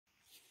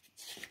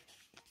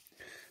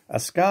A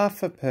scarf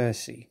for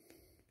Percy.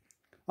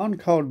 On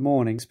cold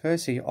mornings,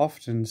 Percy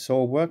often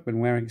saw workmen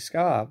wearing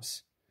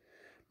scarves.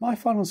 My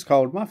funnel's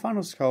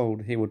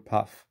cold, he would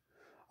puff.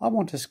 I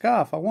want a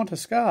scarf, I want a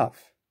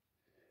scarf.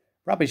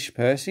 Rubbish,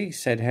 Percy,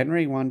 said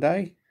Henry one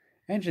day.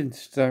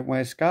 Engines don't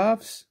wear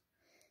scarves.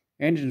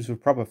 Engines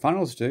with proper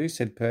funnels do,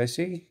 said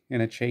Percy, in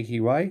a cheeky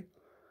way.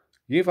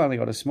 You've only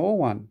got a small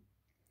one.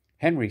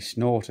 Henry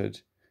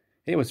snorted.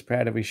 He was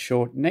proud of his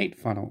short, neat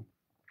funnel.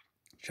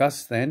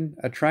 Just then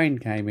a train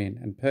came in,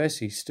 and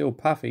Percy, still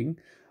puffing,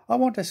 I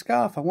want a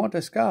scarf,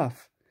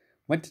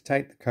 went to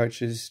take the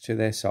coaches to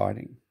their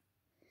siding.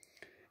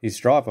 His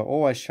driver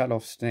always shut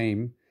off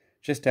steam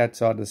just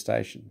outside the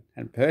station,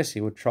 and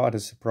Percy would try to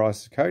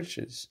surprise the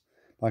coaches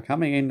by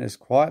coming in as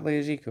quietly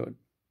as he could.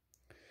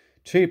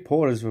 Two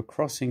porters were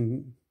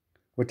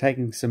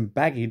taking some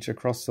baggage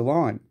across the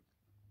line.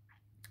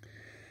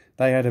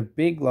 They had a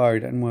big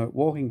load and were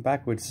walking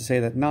backwards to see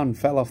that none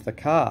fell off the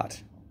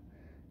cart.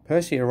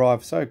 Percy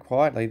arrived so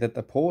quietly that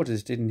the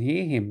porters didn't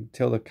hear him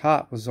till the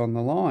cart was on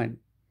the line.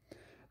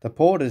 The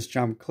porters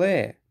jumped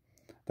clear.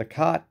 The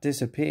cart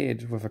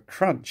disappeared with a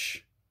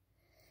crunch.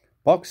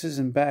 Boxes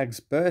and bags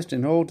burst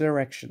in all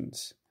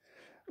directions.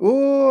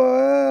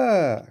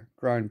 "Ooh!"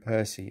 groaned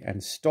Percy,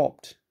 and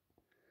stopped.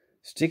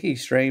 Sticky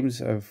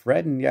streams of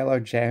red and yellow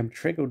jam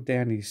trickled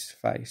down his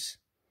face.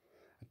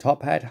 A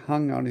top hat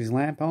hung on his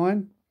lamp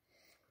iron.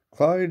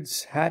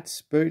 Clothes,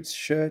 hats, boots,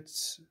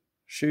 shirts,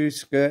 shoes,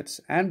 skirts,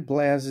 and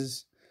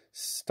blouses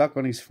stuck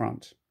on his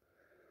front.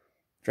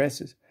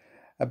 Dresses.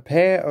 A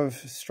pair of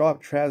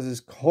striped trousers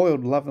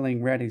coiled lovingly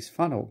round his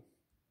funnel.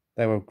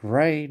 They were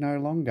grey no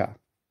longer.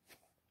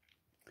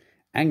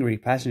 Angry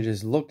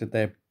passengers looked at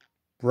their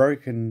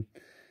broken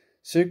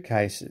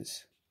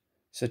suitcases.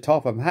 Sir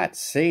Topham Hatt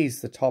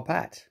seized the top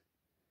hat.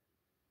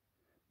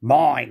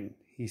 "Mine,"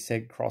 he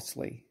said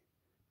crossly.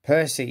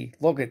 "Percy,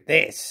 look at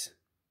this."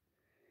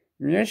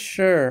 "Yes,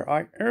 sir,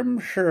 I am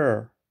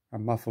sure," a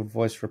muffled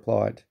voice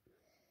replied.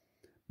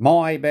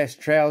 "My best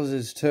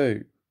trousers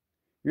too."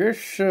 "Yes,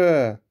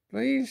 sir,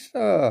 please,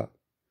 sir,"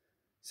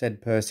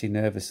 said Percy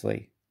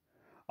nervously.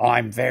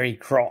 "I'm very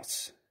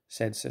cross,"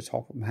 said Sir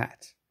Topham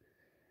Hatt.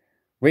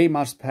 "We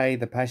must pay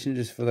the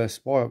passengers for their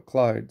spoilt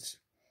clothes.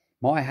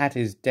 My hat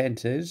is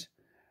dented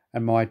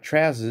and my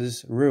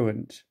trousers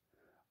ruined,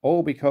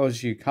 all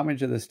because you come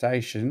into the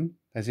station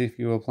as if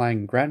you were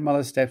playing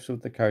grandmother steps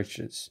with the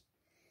coaches."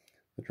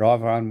 The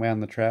driver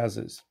unwound the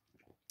trousers.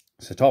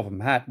 Sir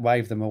Topham Hatt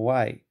waved them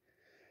away.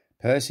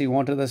 "Percy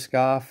wanted a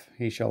scarf.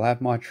 He shall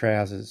have my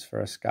trousers for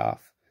a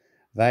scarf.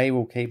 They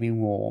will keep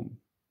him warm."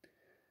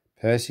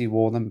 Percy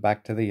wore them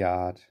back to the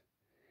yard.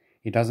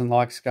 He doesn't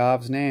like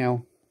scarves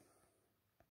now.